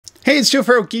Hey, it's Joe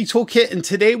from Geek Toolkit, and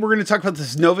today we're going to talk about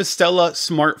this Novostella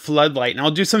smart floodlight. And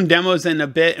I'll do some demos in a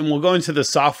bit, and we'll go into the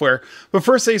software. But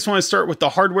first, I just want to start with the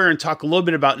hardware and talk a little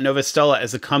bit about Novostella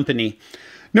as a company.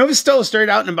 Novostella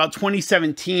started out in about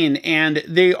 2017, and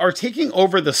they are taking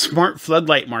over the smart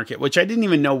floodlight market, which I didn't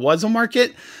even know was a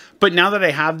market. But now that I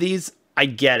have these, I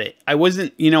get it. I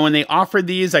wasn't, when they offered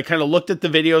these, I kind of looked at the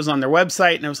videos on their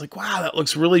website and I was like, wow, that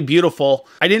looks really beautiful.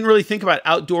 I didn't really think about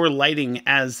outdoor lighting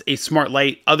as a smart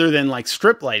light other than like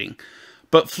strip lighting.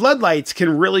 But floodlights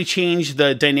can really change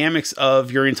the dynamics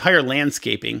of your entire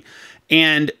landscaping.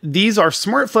 And these are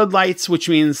smart floodlights, which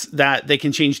means that they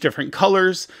can change different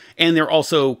colors and they're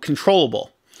also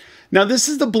controllable. Now, this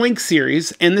is the Blink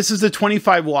series, and this is the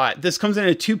 25 watt. This comes in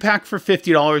a 2-pack for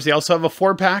 $50. They also have a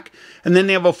 4-pack, and then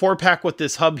they have a 4-pack with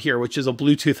this hub here, which is a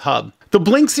Bluetooth hub. The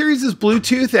Blink series is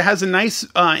Bluetooth. It has a nice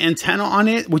antenna on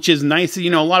it, which is nice. A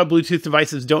lot of Bluetooth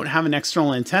devices don't have an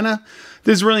external antenna.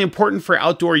 This is really important for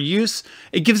outdoor use.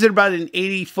 It gives it about an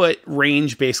 80-foot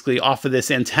range, basically, off of this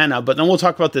antenna, but then we'll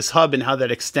talk about this hub and how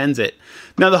that extends it.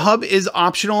 Now, the hub is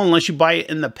optional unless you buy it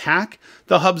in the pack.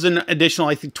 The hub's an additional,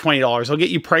 I think, $20. I'll get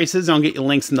you prices, and I'll get you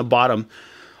links in the bottom.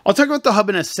 I'll talk about the hub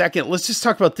in a second. Let's just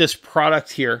talk about this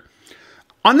product here.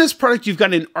 On this product, you've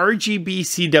got an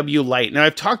RGBCW light. Now,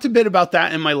 I've talked a bit about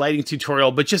that in my lighting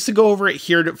tutorial, but just to go over it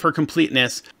here for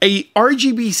completeness, a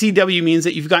RGBCW means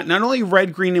that you've got not only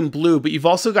red, green, and blue, but you've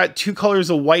also got 2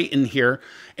 colors of white in here.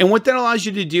 And what that allows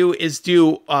you to do is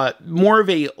do more of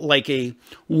a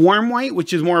warm white,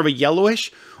 which is more of a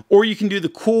yellowish, or you can do the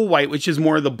cool white, which is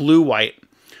more of the blue white.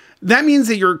 That means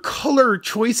that your color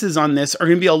choices on this are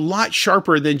going to be a lot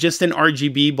sharper than just an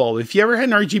RGB bulb. If you ever had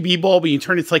an RGB bulb and you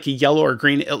turn it to like a yellow or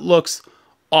green, it looks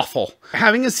awful.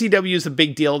 Having a CW is a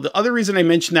big deal. The other reason I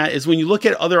mention that is when you look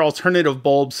at other alternative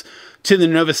bulbs to the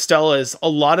Novostellas, a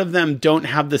lot of them don't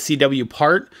have the CW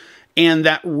part, and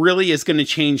that really is going to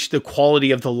change the quality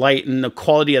of the light and the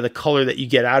quality of the color that you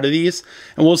get out of these.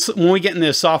 And when we get into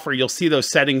the software, you'll see those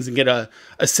settings and get a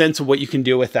sense of what you can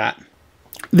do with that.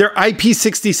 They're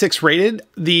IP66 rated.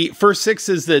 The first 6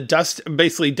 is the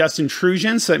basically dust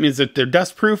intrusion, so that means that they're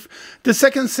dust proof. The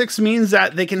second 6 means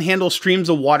that they can handle streams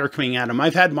of water coming at them.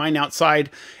 I've had mine outside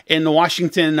in the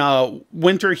Washington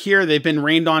winter here. They've been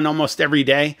rained on almost every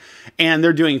day, and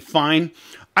they're doing fine.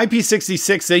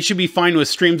 IP66, they should be fine with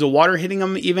streams of water hitting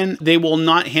them even. They will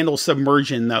not handle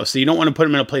submersion though, so you don't want to put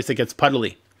them in a place that gets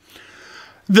puddly.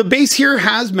 The base here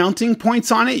has mounting points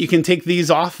on it. You can take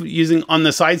these off using on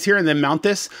the sides here and then mount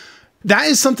this. That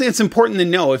is something that's important to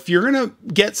know. If you're going to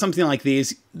get something like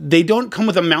these, they don't come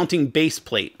with a mounting base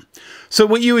plate. So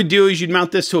what you would do is you'd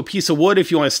mount this to a piece of wood. If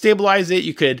you want to stabilize it,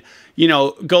 you could,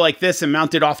 go like this and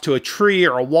mount it off to a tree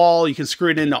or a wall. You can screw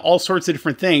it into all sorts of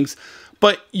different things.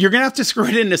 But you're going to have to screw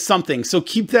it into something. So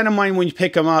keep that in mind when you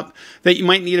pick them up, that you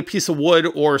might need a piece of wood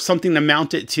or something to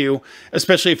mount it to,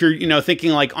 especially if you're, thinking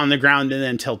like on the ground and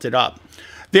then tilt it up.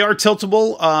 They are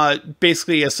tiltable,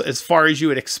 basically as far as you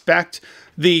would expect.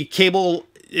 The cable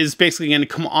is basically going to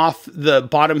come off the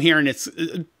bottom here, and it's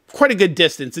quite a good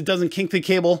distance. It doesn't kink the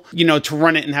cable, to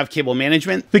run it and have cable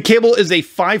management. The cable is a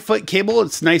 5-foot cable.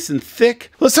 It's nice and thick.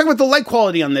 Let's talk about the light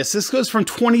quality on this. This goes from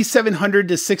 2700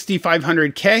 to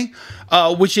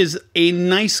 6500K, which is a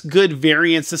nice, good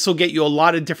variance. This will get you a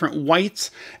lot of different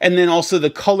whites. And then also the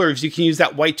colors, you can use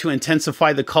that white to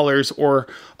intensify the colors or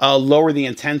lower the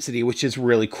intensity, which is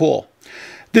really cool.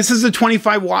 This is a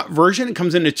 25 watt version. It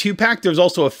comes in a 2-pack. There's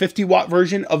also a 50 watt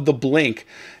version of the Blink.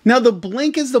 Now the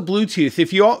Blink is the Bluetooth.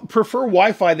 If you prefer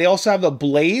Wi-Fi, they also have a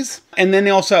Blaze, and then they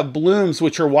also have Blooms,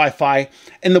 which are Wi-Fi.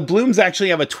 And the Blooms actually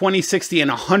have a 20, 60, and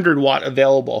 100 watt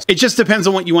available. It just depends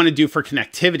on what you want to do for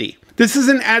connectivity. This is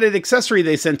an added accessory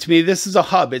they sent to me. This is a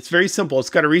hub. It's very simple. It's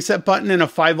got a reset button and a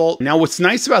 5-volt. Now what's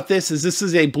nice about this is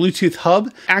a Bluetooth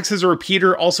hub. Acts as a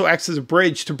repeater, also acts as a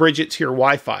bridge to bridge it to your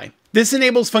Wi-Fi. This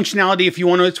enables functionality if you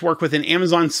want it to work with an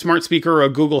Amazon smart speaker or a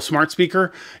Google smart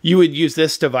speaker, you would use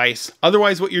this device.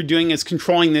 Otherwise, what you're doing is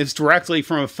controlling this directly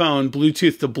from a phone,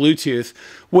 Bluetooth to Bluetooth.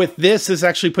 With this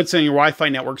actually puts it on your Wi-Fi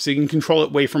network so you can control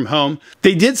it away from home.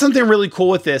 They did something really cool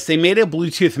with this. They made a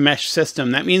Bluetooth mesh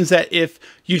system. That means that if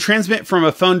you transmit from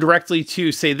a phone directly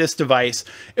to, say, this device,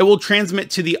 it will transmit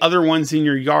to the other ones in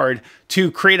your yard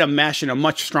to create a mesh and a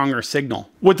much stronger signal.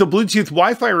 With the Bluetooth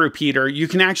Wi-Fi repeater, you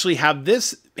can actually have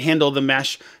this handle the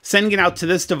mesh, sending it out to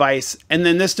this device, and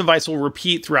then this device will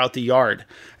repeat throughout the yard.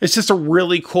 It's just a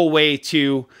really cool way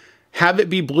to have it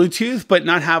be Bluetooth, but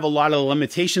not have a lot of the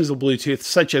limitations of Bluetooth,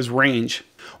 such as range.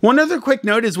 One other quick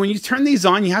note is when you turn these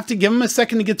on, you have to give them a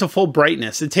second to get to full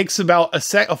brightness. It takes about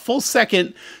a full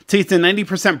second to get to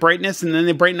 90% brightness, and then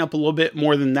they brighten up a little bit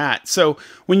more than that. So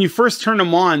when you first turn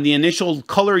them on, the initial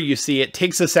color you see, it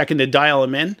takes a second to dial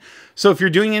them in. So if you're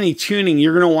doing any tuning,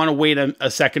 you're going to want to wait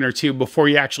a second or two before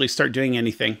you actually start doing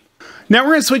anything. Now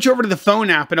we're going to switch over to the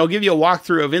phone app, and I'll give you a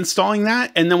walkthrough of installing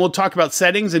that, and then we'll talk about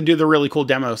settings and do the really cool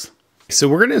demos. So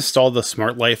we're going to install the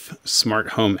Smart Life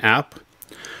Smart Home app.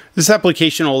 This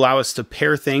application will allow us to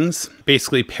pair things,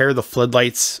 basically pair the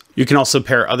floodlights. You can also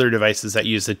pair other devices that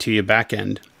use the Tuya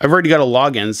backend. I've already got a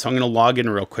login, so I'm going to log in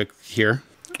real quick here.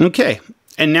 Okay,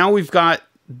 and now we've got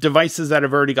devices that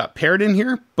have already got paired in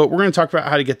here, but we're going to talk about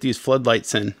how to get these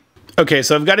floodlights in. Okay,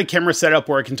 so I've got a camera set up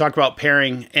where I can talk about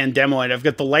pairing and demo it. I've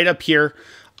got the light up here.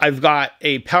 I've got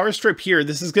a power strip here.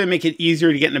 This is going to make it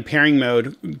easier to get in a pairing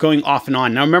mode going off and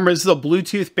on. Now remember, this is a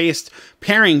Bluetooth-based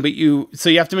pairing, so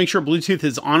you have to make sure Bluetooth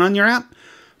is on your app,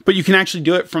 but you can actually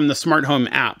do it from the Smart Home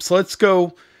app. So let's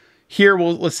go here.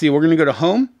 Let's see. We're going to go to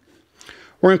Home.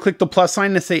 We're going to click the plus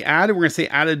sign to say Add. We're going to say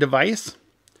Add a device.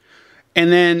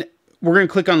 And then we're going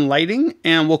to click on Lighting,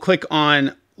 and we'll click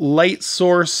on Light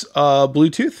Source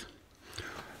Bluetooth.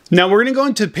 Now we're going to go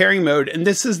into pairing mode, and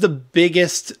this is the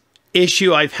biggest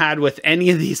issue I've had with any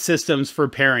of these systems for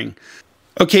pairing.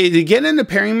 Okay, to get into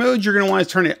pairing mode, you're going to want to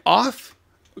turn it off.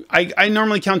 I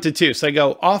normally count to 2, so I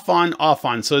go off, on, off,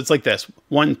 on. So it's like this: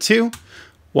 1, 2,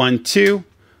 1, 2,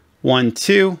 1,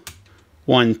 2,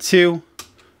 1, 2,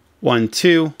 1,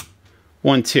 2,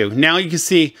 1, 2. Now you can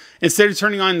see instead of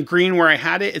turning on green where I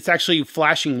had it, it's actually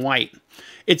flashing white.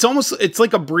 It's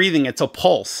like a breathing, it's a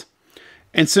pulse.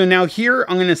 And so now here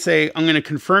I'm going to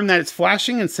confirm that it's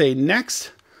flashing and say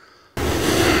next.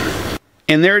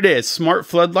 And there it is, smart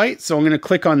floodlight. So I'm going to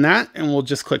click on that, and we'll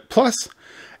just click plus,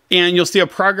 and you'll see a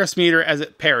progress meter as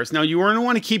it pairs. Now you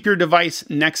want to keep your device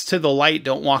next to the light.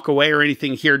 Don't walk away or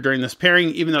anything here during this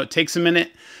pairing, even though it takes a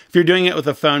minute. If you're doing it with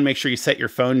a phone, make sure you set your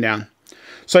phone down.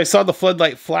 So I saw the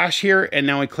floodlight flash here, and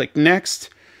now I click next.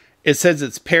 It says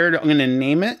it's paired. I'm going to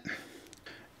name it.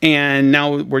 And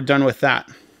now we're done with that.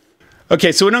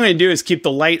 Okay, so what I'm going to do is keep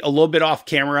the light a little bit off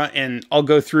camera, and I'll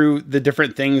go through the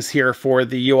different things here for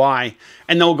the UI,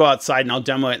 and then we'll go outside and I'll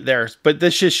demo it there. But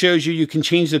this just shows you can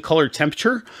change the color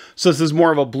temperature. So this is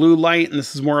more of a blue light, and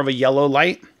this is more of a yellow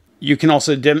light. You can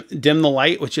also dim the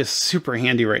light, which is super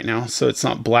handy right now, so it's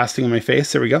not blasting in my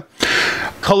face. There we go.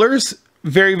 Colors,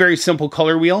 very, very simple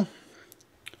color wheel.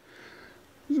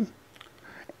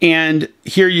 And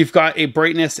here you've got a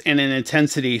brightness and an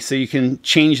intensity, so you can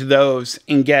change those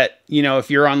and get, if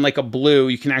you're on like a blue,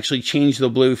 you can actually change the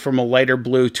blue from a lighter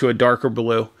blue to a darker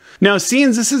blue. Now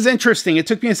scenes, this is interesting. It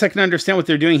took me a second to understand what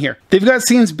they're doing here. They've got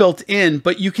scenes built in,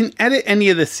 but you can edit any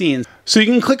of the scenes. So you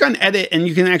can click on edit and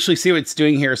you can actually see what it's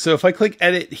doing here. So if I click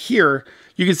edit here,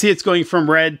 you can see it's going from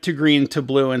red to green to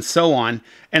blue and so on.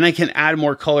 And I can add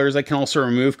more colors. I can also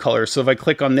remove colors. So if I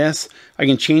click on this, I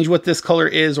can change what this color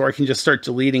is, or I can just start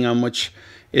deleting them, which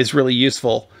is really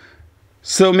useful.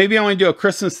 So maybe I want to do a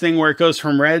Christmas thing where it goes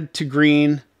from red to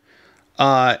green.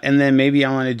 And then maybe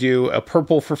I want to do a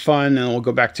purple for fun, and we'll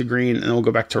go back to green, and we'll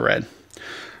go back to red.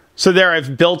 So there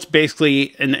I've built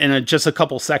basically in just a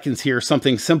couple seconds here,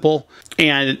 something simple.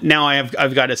 And now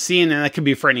I've got a scene, and that could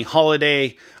be for any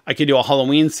holiday. I could do a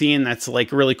Halloween scene that's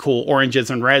like really cool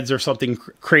oranges and reds or something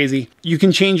crazy. You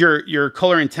can change your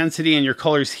color intensity and your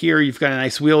colors here. You've got a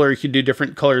nice wheel, or you could do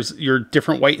different colors, your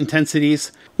different white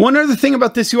intensities. One other thing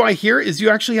about this UI here is you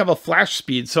actually have a flash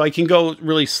speed. So I can go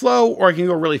really slow, or I can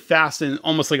go really fast in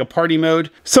almost like a party mode.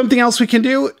 Something else we can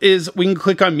do is we can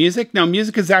click on music. Now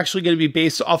music is actually going to be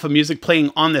based off of music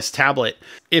playing on this tablet.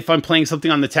 If I'm playing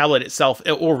something on the tablet itself,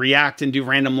 it will react and do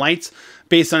random lights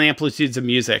based on amplitudes of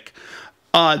music.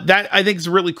 That I think is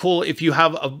really cool if you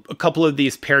have a couple of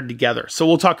these paired together. So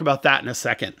we'll talk about that in a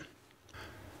second.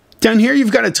 Down here,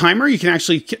 you've got a timer. You can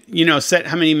actually, set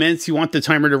how many minutes you want the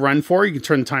timer to run for. You can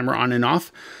turn the timer on and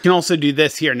off. You can also do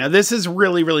this here. Now, this is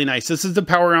really, really nice. This is the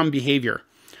power on behavior.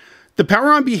 The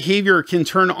power on behavior can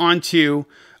turn on to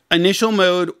initial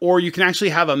mode, or you can actually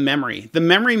have a memory. The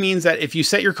memory means that if you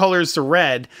set your colors to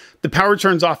red, the power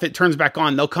turns off, it turns back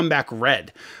on, they'll come back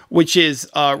red, which is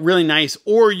really nice.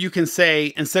 Or you can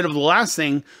say, instead of the last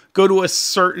thing, go to a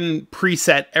certain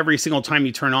preset every single time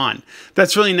you turn on.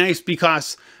 That's really nice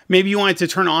because maybe you want it to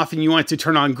turn off and you want it to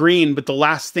turn on green, but the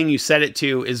last thing you set it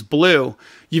to is blue.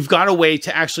 You've got a way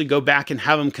to actually go back and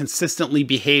have them consistently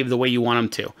behave the way you want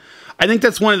them to. I think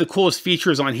that's one of the coolest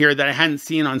features on here that I hadn't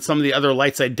seen on some of the other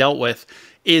lights I dealt with,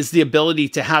 is the ability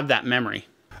to have that memory.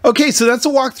 Okay, so that's a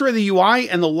walkthrough of the UI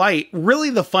and the light.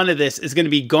 Really the fun of this is going to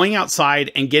be going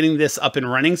outside and getting this up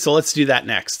and running. So let's do that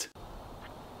next.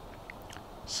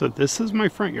 So this is my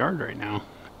front yard right now.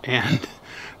 And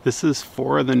this is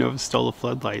 4 of the Novostella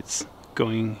floodlights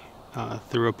going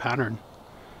through a pattern.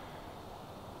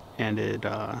 And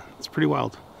it's pretty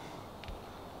wild.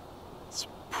 It's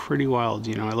pretty wild.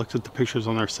 You know, I looked at the pictures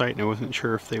on their site and I wasn't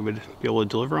sure if they would be able to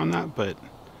deliver on that, but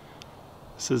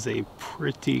this is a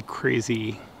pretty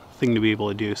crazy thing to be able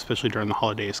to do, especially during the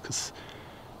holidays, because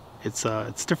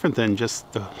it's different than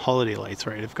just the holiday lights,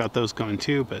 right? I've got those going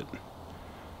too, but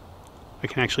I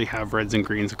can actually have reds and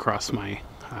greens across my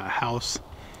house,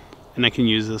 and I can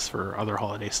use this for other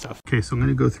holiday stuff. Okay, so I'm going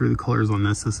to go through the colors on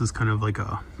this. This is kind of like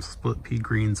a split pea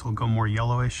green, so we'll go more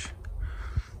yellowish.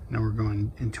 Now we're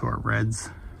going into our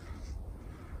reds.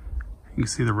 You can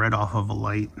see the red off of a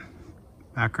light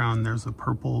background. There's the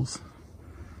purples.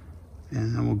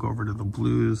 And then we'll go over to the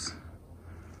blues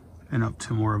and up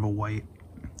to more of a white.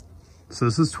 So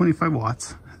this is 25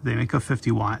 watts. They make a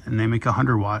 50 watt and they make a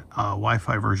 100 watt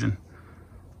Wi-Fi version.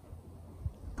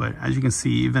 But as you can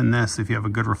see, even this, if you have a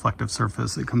good reflective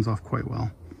surface, it comes off quite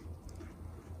well.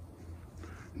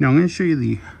 Now I'm going to show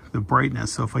you the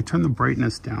brightness. So if I turn the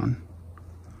brightness down,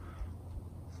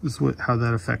 this is how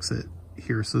that affects it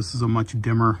here. So this is a much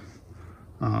dimmer.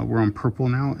 We're on purple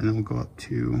now, and then we'll go up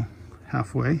to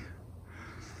halfway.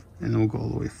 And then we'll go all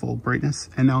the way full brightness.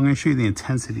 And now I'm going to show you the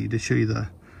intensity to show you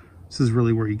this is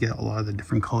really where you get a lot of the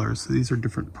different colors. So these are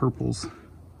different purples.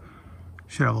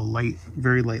 Should have a light,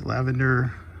 very light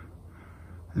lavender.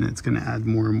 And it's going to add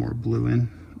more and more blue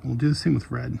in. We'll do the same with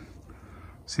red.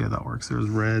 See how that works. There's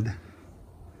red.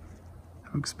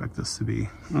 I would expect this to be,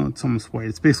 oh, it's almost white.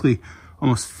 It's basically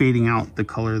almost fading out the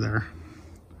color there.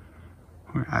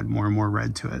 We're going to add more and more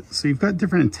red to it. So you've got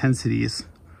different intensities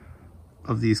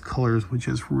of these colors, which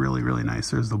is really, really nice.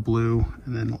 There's the blue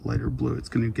and then a lighter blue. It's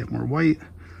going to get more white.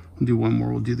 We'll do one more.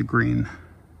 We'll do the green.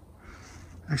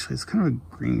 Actually, it's kind of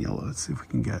a green yellow. Let's see if we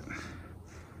can get.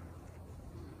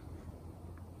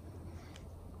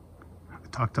 I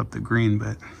talked up the green,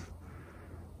 but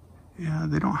yeah,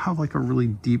 they don't have like a really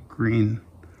deep green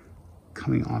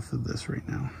coming off of this right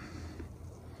now.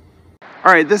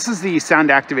 All right, this is the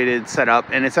sound activated setup,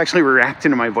 and it's actually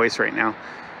reacting to my voice right now.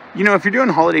 You know, if you're doing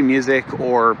holiday music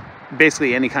or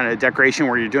basically any kind of decoration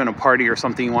where you're doing a party or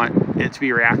something, you want it to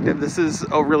be reactive, this is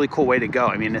a really cool way to go.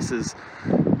 I mean, this is,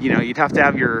 you know, you'd have to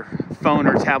have your phone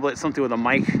or tablet, something with a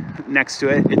mic next to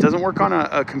it. It doesn't work on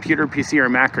a computer, PC, or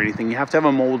Mac or anything. You have to have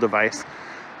a mobile device.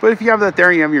 But if you have that there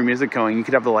and you have your music going, you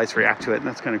could have the lights react to it, and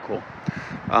that's kind of cool.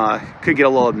 Could get a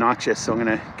little obnoxious, so I'm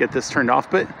gonna get this turned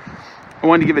off, but I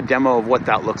wanted to give a demo of what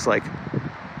that looks like.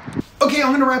 Okay, I'm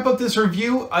going to wrap up this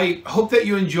review. I hope that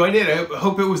you enjoyed it. I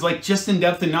hope it was like just in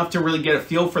depth enough to really get a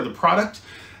feel for the product.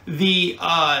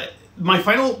 My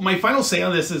final say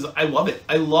on this is I love it.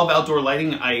 I love outdoor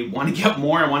lighting. I want to get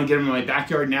more. I want to get them in my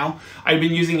backyard now. I've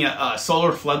been using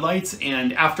solar floodlights,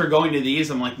 and after going to these,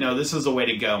 I'm like, no, this is the way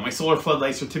to go. My solar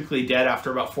floodlights are typically dead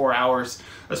after about 4 hours,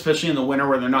 especially in the winter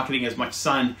where they're not getting as much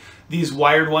sun. These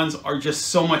wired ones are just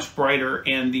so much brighter,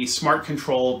 and the smart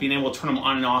control, being able to turn them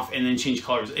on and off and then change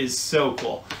colors, is so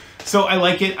cool. So I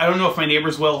like it. I don't know if my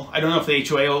neighbors will. I don't know if the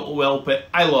HOA will, but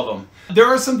I love them. There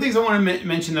are some things I want to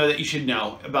mention, though, that you should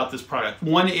know about this product.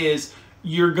 One is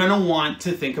you're going to want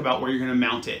to think about where you're going to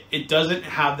mount it. It doesn't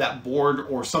have that board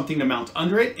or something to mount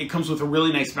under it. It comes with a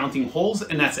really nice mounting holes,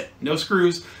 and that's it. No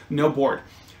screws, no board.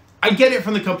 I get it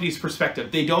from the company's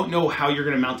perspective. They don't know how you're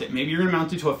going to mount it. Maybe you're going to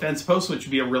mount it to a fence post, which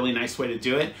would be a really nice way to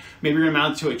do it. Maybe you're going to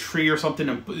mount it to a tree or something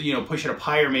to, you know, push it up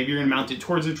higher. Maybe you're going to mount it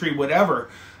towards a tree, whatever.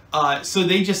 So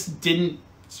they just didn't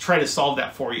try to solve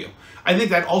that for you. I think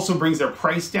that also brings their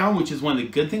price down, which is one of the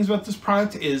good things about this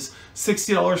product, is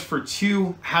 $60 for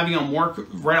 2. Having them work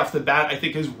right off the bat, I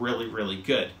think is really, really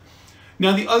good.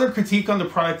 Now, the other critique on the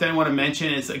product that I want to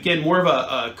mention is, again, more of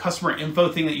a customer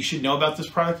info thing that you should know about this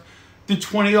product. The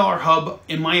 $20 hub,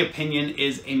 in my opinion,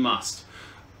 is a must.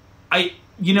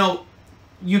 You know,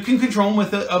 you can control them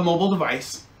with a mobile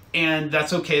device, and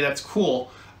that's okay, that's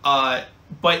cool.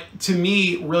 But to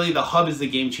me, really, the hub is the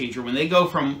game changer. When they go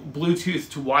from Bluetooth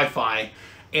to Wi-Fi,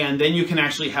 and then you can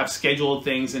actually have scheduled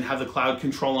things and have the cloud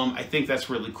control them, I think that's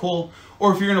really cool.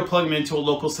 Or if you're going to plug them into a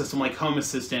local system like Home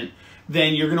Assistant,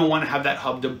 then you're going to want to have that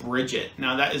hub to bridge it.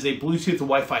 Now, that is a Bluetooth to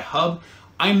Wi-Fi hub.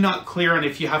 I'm not clear on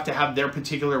if you have to have their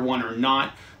particular one or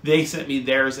not. They sent me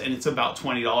theirs, and it's about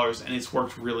 $20, and it's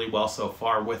worked really well so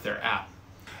far with their app.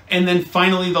 And then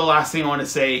finally, the last thing I want to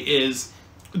say is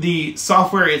the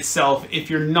software itself. If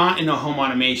you're not in a home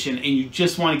automation and you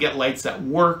just want to get lights that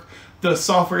work, the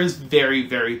software is very,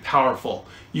 very powerful.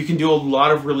 You can do a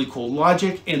lot of really cool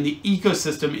logic, and the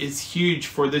ecosystem is huge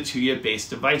for the Tuya-based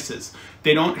devices.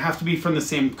 They don't have to be from the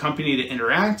same company to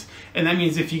interact, and that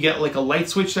means if you get like a light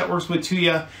switch that works with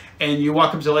Tuya, and you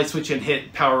walk up to the light switch and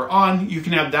hit power on, you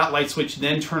can have that light switch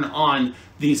then turn on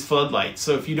these floodlights.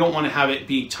 So if you don't want to have it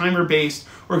be timer-based,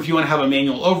 or if you want to have a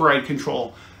manual override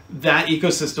control, that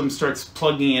ecosystem starts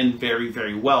plugging in very,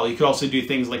 very well. You could also do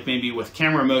things like maybe with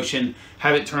camera motion,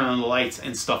 have it turn on the lights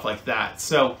and stuff like that.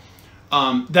 So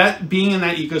that being in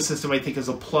that ecosystem, I think, is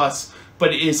a plus,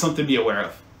 but it is something to be aware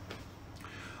of.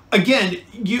 Again,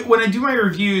 when I do my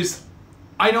reviews,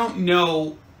 I don't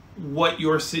know what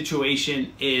your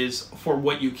situation is for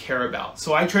what you care about.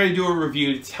 So I try to do a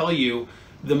review to tell you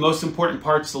the most important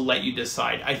parts to let you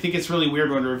decide. I think it's really weird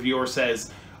when a reviewer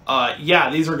says, yeah,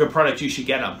 these are good products, you should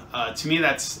get them. To me,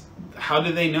 that's, how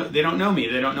do they know? They don't know me.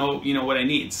 They don't know, what I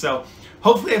need. So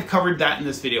hopefully I've covered that in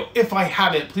this video. If I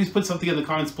haven't, please put something in the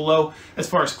comments below as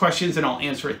far as questions, and I'll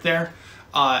answer it there.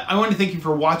 I want to thank you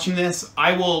for watching this.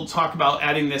 I will talk about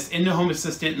adding this into Home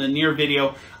Assistant in the near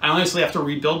video. I honestly have to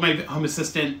rebuild my Home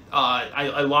Assistant.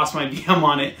 I lost my VM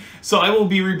on it. So I will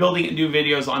be rebuilding it and do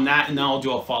videos on that, and then I'll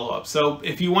do a follow-up. So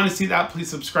if you want to see that, please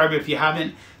subscribe if you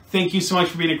haven't. Thank you so much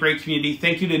for being a great community.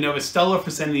 Thank you to Novastella for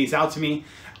sending these out to me.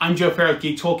 I'm Joe Farrow with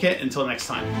Geek Toolkit. Until next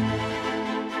time.